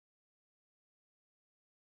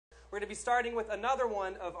We're going to be starting with another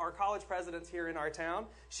one of our college presidents here in our town.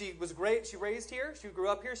 She was great. She raised here. She grew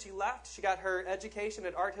up here. She left. She got her education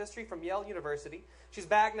in art history from Yale University. She's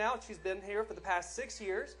back now. She's been here for the past 6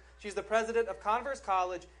 years. She's the president of Converse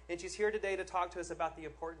College, and she's here today to talk to us about the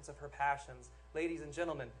importance of her passions. Ladies and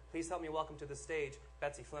gentlemen, please help me welcome to the stage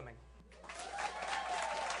Betsy Fleming.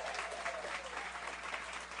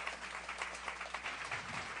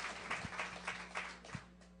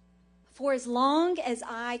 For as long as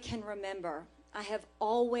I can remember, I have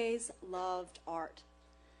always loved art.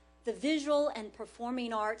 The visual and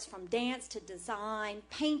performing arts, from dance to design,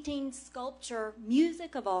 painting, sculpture,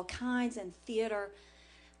 music of all kinds, and theater,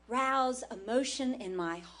 rouse emotion in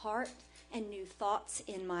my heart and new thoughts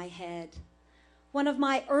in my head. One of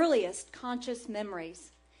my earliest conscious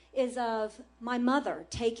memories is of my mother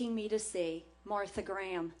taking me to see Martha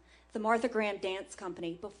Graham, the Martha Graham Dance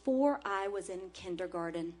Company, before I was in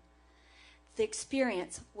kindergarten. The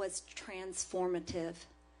experience was transformative.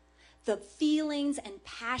 The feelings and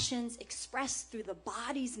passions expressed through the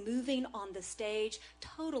bodies moving on the stage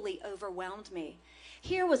totally overwhelmed me.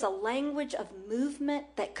 Here was a language of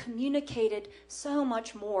movement that communicated so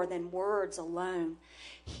much more than words alone.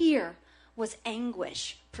 Here was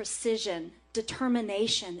anguish, precision,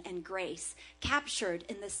 determination, and grace captured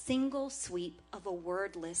in the single sweep of a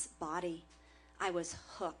wordless body. I was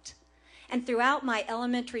hooked. And throughout my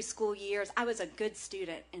elementary school years, I was a good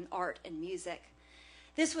student in art and music.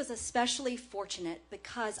 This was especially fortunate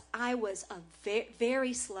because I was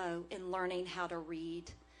very slow in learning how to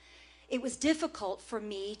read. It was difficult for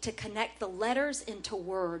me to connect the letters into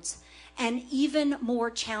words, and even more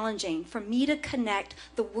challenging for me to connect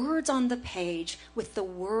the words on the page with the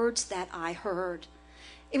words that I heard.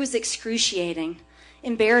 It was excruciating,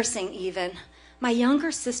 embarrassing even. My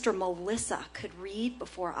younger sister, Melissa, could read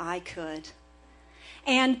before I could.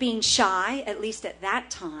 And being shy, at least at that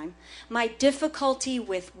time, my difficulty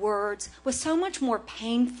with words was so much more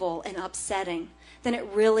painful and upsetting than it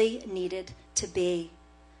really needed to be.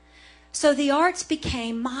 So the arts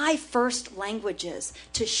became my first languages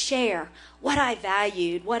to share what I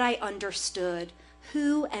valued, what I understood,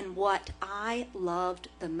 who and what I loved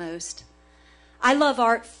the most. I love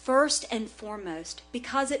art first and foremost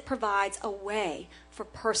because it provides a way for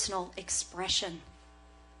personal expression.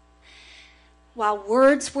 While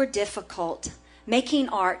words were difficult, making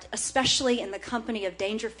art, especially in the company of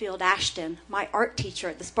Dangerfield Ashton, my art teacher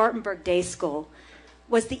at the Spartanburg Day School,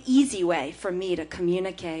 was the easy way for me to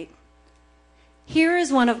communicate. Here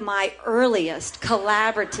is one of my earliest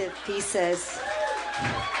collaborative pieces.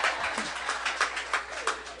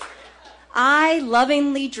 I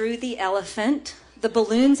lovingly drew the elephant, the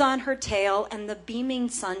balloons on her tail, and the beaming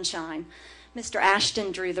sunshine. Mr.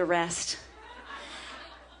 Ashton drew the rest.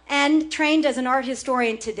 And trained as an art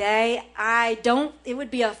historian today, it would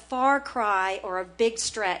be a far cry or a big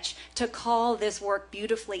stretch to call this work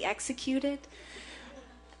beautifully executed.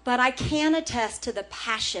 But I can attest to the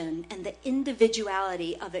passion and the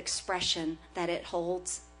individuality of expression that it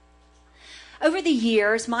holds. Over the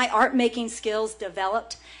years, my art-making skills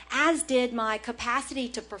developed, as did my capacity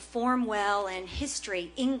to perform well in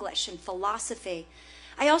history, English, and philosophy.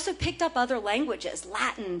 I also picked up other languages,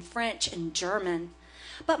 Latin, French, and German.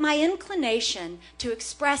 But my inclination to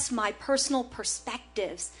express my personal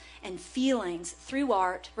perspectives and feelings through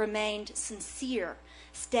art remained sincere,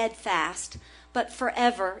 steadfast, but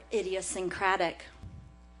forever idiosyncratic.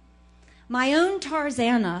 My own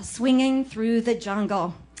Tarzana swinging through the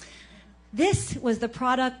jungle. This was the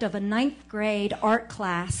product of a 9th grade art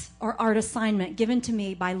class or art assignment given to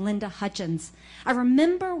me by Linda Hutchins. I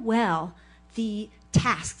remember well the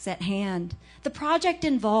tasks at hand. The project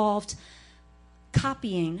involved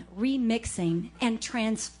copying, remixing, and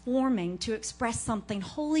transforming to express something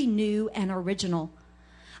wholly new and original.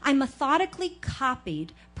 I methodically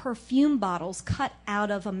copied perfume bottles cut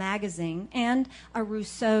out of a magazine and a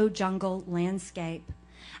Rousseau jungle landscape.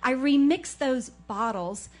 I remixed those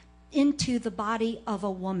bottles into the body of a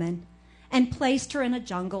woman and placed her in a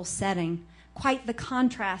jungle setting, quite the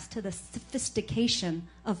contrast to the sophistication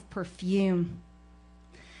of perfume.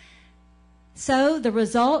 So the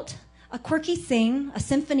result, a quirky scene, a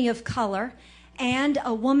symphony of color, and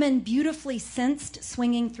a woman beautifully sensed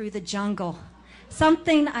swinging through the jungle,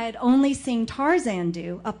 something I had only seen Tarzan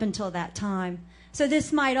do up until that time. So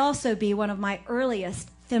this might also be one of my earliest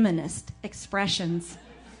feminist expressions.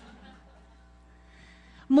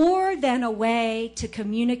 More than a way to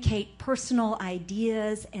communicate personal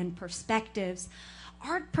ideas and perspectives,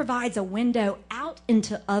 art provides a window out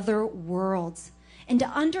into other worlds, into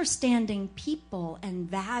understanding people and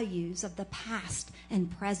values of the past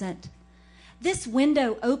and present. This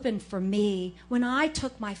window opened for me when I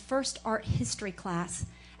took my first art history class,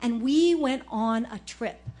 and we went on a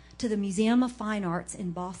trip to the Museum of Fine Arts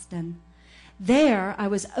in Boston. There, I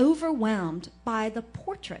was overwhelmed by the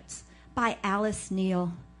portraits by Alice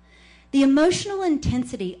Neal. The emotional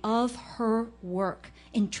intensity of her work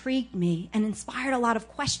intrigued me and inspired a lot of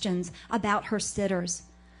questions about her sitters.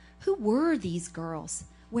 Who were these girls?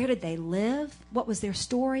 Where did they live? What was their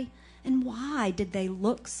story? And why did they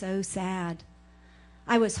look so sad?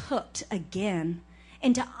 I was hooked again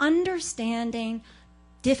into understanding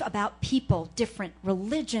about people, different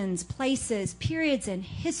religions, places, periods in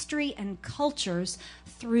history and cultures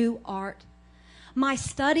through art. My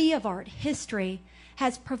study of art history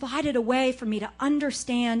has provided a way for me to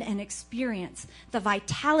understand and experience the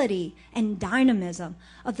vitality and dynamism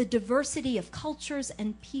of the diversity of cultures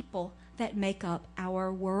and people that make up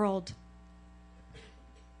our world.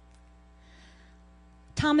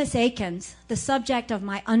 Thomas Eakins, the subject of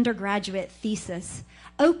my undergraduate thesis,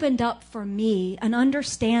 opened up for me an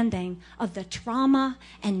understanding of the trauma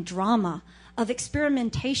and drama of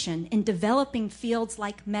experimentation in developing fields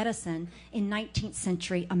like medicine in 19th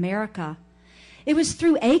century America. It was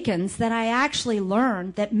through Eakins that I actually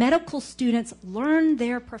learned that medical students learn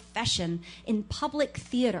their profession in public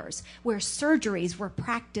theaters where surgeries were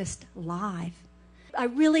practiced live. I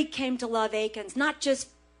really came to love Eakins, not just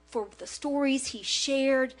for the stories he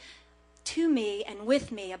shared to me and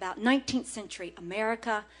with me about 19th century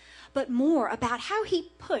America, but more about how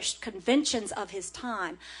he pushed conventions of his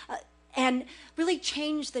time and really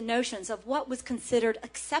changed the notions of what was considered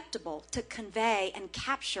acceptable to convey and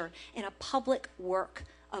capture in a public work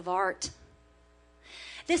of art.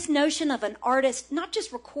 This notion of an artist not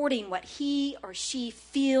just recording what he or she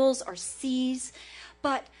feels or sees,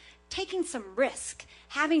 but taking some risk,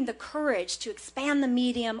 having the courage to expand the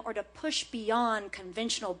medium or to push beyond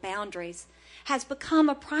conventional boundaries, has become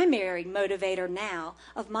a primary motivator now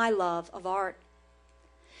of my love of art.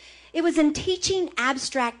 It was in teaching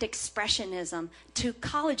abstract expressionism to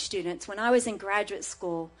college students when I was in graduate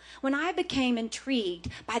school when I became intrigued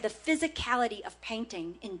by the physicality of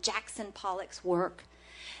painting in Jackson Pollock's work.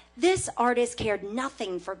 This artist cared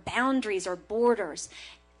nothing for boundaries or borders.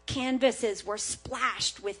 Canvases were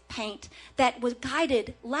splashed with paint that was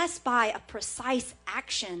guided less by a precise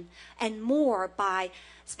action and more by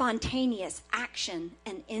spontaneous action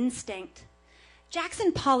and instinct.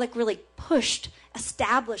 Jackson Pollock really pushed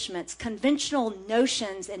establishments, conventional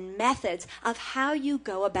notions and methods of how you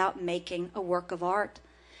go about making a work of art.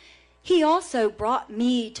 He also brought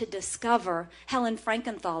me to discover Helen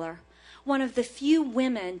Frankenthaler, one of the few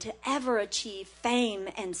women to ever achieve fame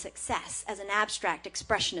and success as an abstract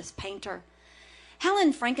expressionist painter.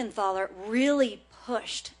 Helen Frankenthaler really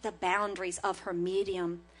pushed the boundaries of her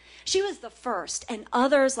medium. She was the first, and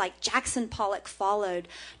others like Jackson Pollock followed,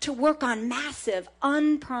 to work on massive,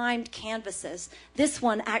 unprimed canvases. This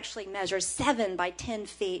one actually measures 7 by 10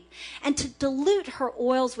 feet, and to dilute her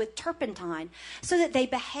oils with turpentine so that they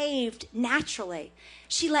behaved naturally.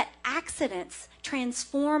 She let accidents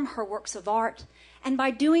transform her works of art, and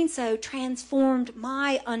by doing so, transformed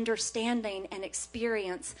my understanding and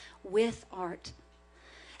experience with art.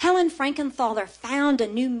 Helen Frankenthaler found a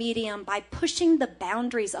new medium by pushing the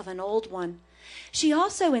boundaries of an old one. She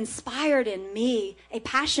also inspired in me a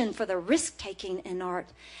passion for the risk-taking in art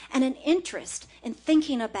and an interest in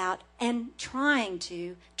thinking about and trying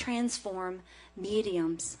to transform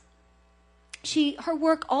mediums. Her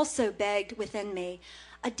work also begged within me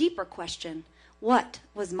a deeper question: what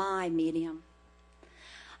was my medium?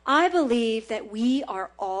 I believe that we are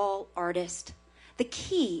all artists. The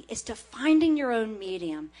key is to finding your own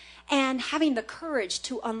medium and having the courage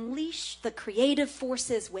to unleash the creative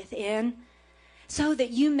forces within so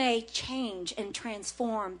that you may change and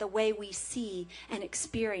transform the way we see and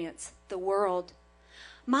experience the world.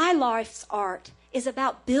 My life's art is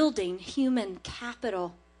about building human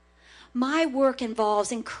capital. My work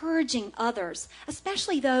involves encouraging others,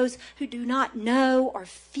 especially those who do not know or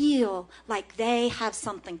feel like they have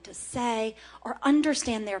something to say or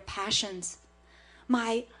understand their passions.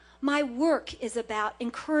 My work is about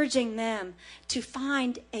encouraging them to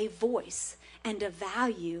find a voice and a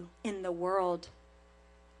value in the world.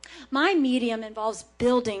 My medium involves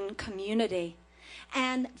building community,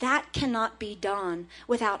 and that cannot be done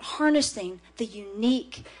without harnessing the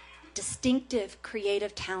unique, distinctive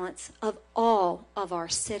creative talents of all of our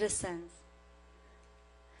citizens.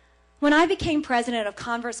 When I became president of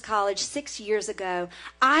Converse College 6 years ago,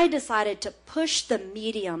 I decided to push the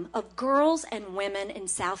medium of girls and women in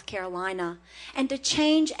South Carolina and to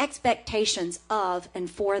change expectations of and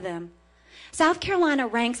for them. South Carolina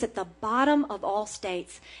ranks at the bottom of all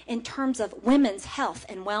states in terms of women's health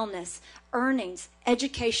and wellness, earnings,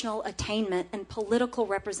 educational attainment, and political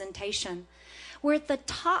representation. We're at the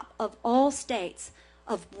top of all states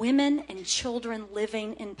of women and children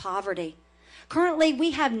living in poverty. Currently,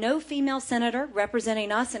 we have no female senator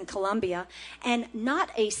representing us in Columbia, and not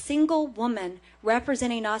a single woman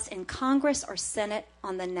representing us in Congress or Senate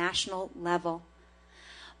on the national level.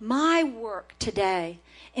 My work today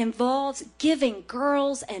involves giving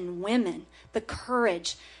girls and women the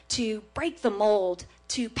courage to break the mold,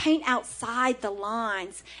 to paint outside the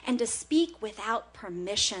lines, and to speak without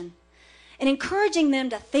permission. And encouraging them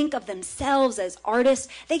to think of themselves as artists.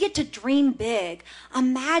 They get to dream big,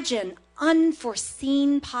 imagine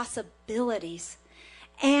unforeseen possibilities,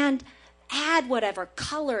 and add whatever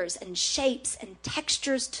colors and shapes and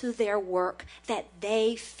textures to their work that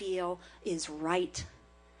they feel is right.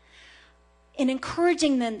 In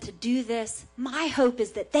encouraging them to do this, my hope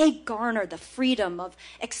is that they garner the freedom of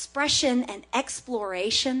expression and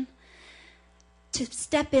exploration to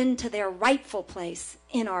step into their rightful place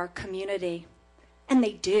in our community. And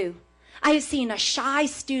they do. I have seen a shy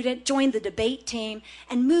student join the debate team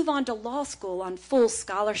and move on to law school on full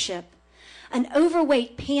scholarship. An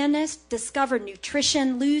overweight pianist discover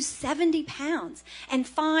nutrition, lose 70 pounds, and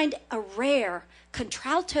find a rare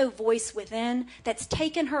contralto voice within that's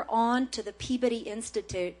taken her on to the Peabody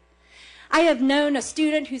Institute. I have known a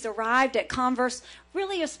student who's arrived at Converse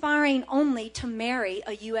really aspiring only to marry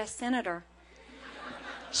a U.S. senator.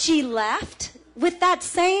 She left with that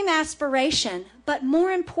same aspiration, but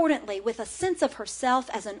more importantly, with a sense of herself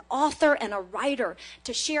as an author and a writer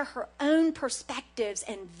to share her own perspectives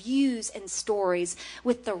and views and stories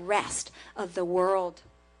with the rest of the world.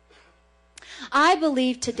 I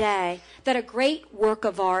believe today that a great work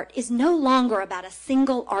of art is no longer about a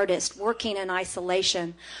single artist working in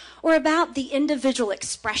isolation or about the individual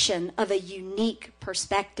expression of a unique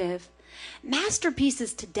perspective.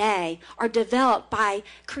 Masterpieces today are developed by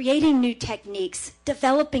creating new techniques,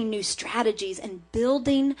 developing new strategies, and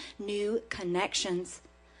building new connections.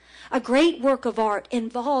 A great work of art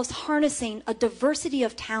involves harnessing a diversity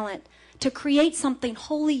of talent to create something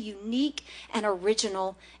wholly unique and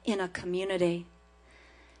original in a community.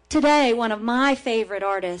 Today, one of my favorite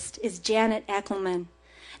artists is Janet Eckelman.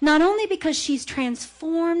 Not only because she's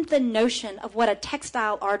transformed the notion of what a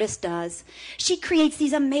textile artist does, she creates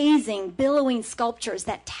these amazing billowing sculptures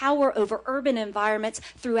that tower over urban environments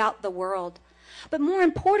throughout the world. But more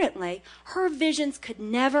importantly, her visions could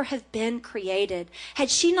never have been created had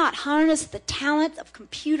she not harnessed the talent of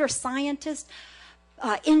computer scientists,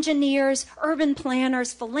 engineers, urban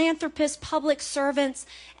planners, philanthropists, public servants,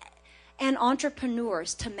 and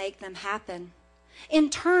entrepreneurs to make them happen. In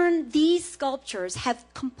turn, these sculptures have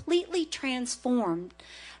completely transformed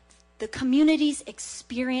the community's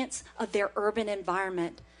experience of their urban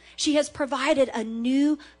environment. She has provided a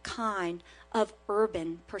new kind of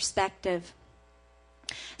urban perspective.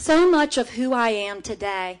 So much of who I am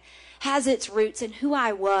today has its roots in who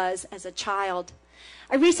I was as a child.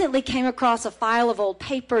 I recently came across a file of old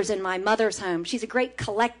papers in my mother's home. She's a great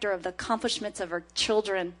collector of the accomplishments of her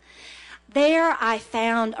children. There I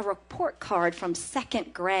found a report card from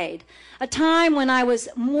second grade, a time when I was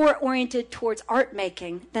more oriented towards art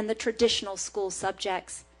making than the traditional school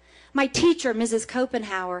subjects. My teacher, Mrs.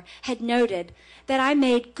 Copenhauer, had noted that I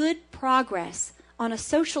made good progress on a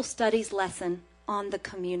social studies lesson on the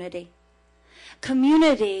community.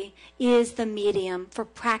 Community is the medium for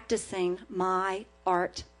practicing my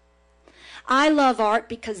art. I love art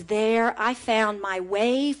because there I found my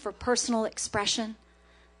way for personal expression,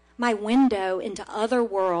 my window into other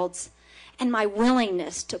worlds, and my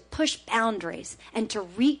willingness to push boundaries and to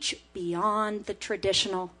reach beyond the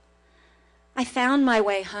traditional. I found my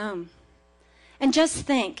way home. And just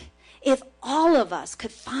think, if all of us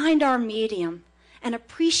could find our medium and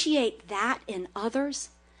appreciate that in others,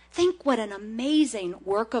 think what an amazing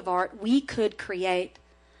work of art we could create.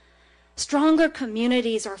 Stronger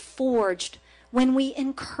communities are forged when we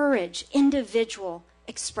encourage individual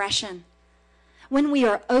expression, when we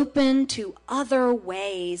are open to other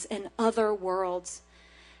ways and other worlds,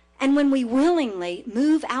 and when we willingly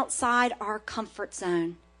move outside our comfort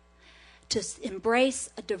zone to embrace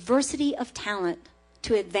a diversity of talent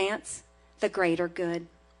to advance the greater good.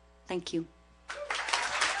 Thank you.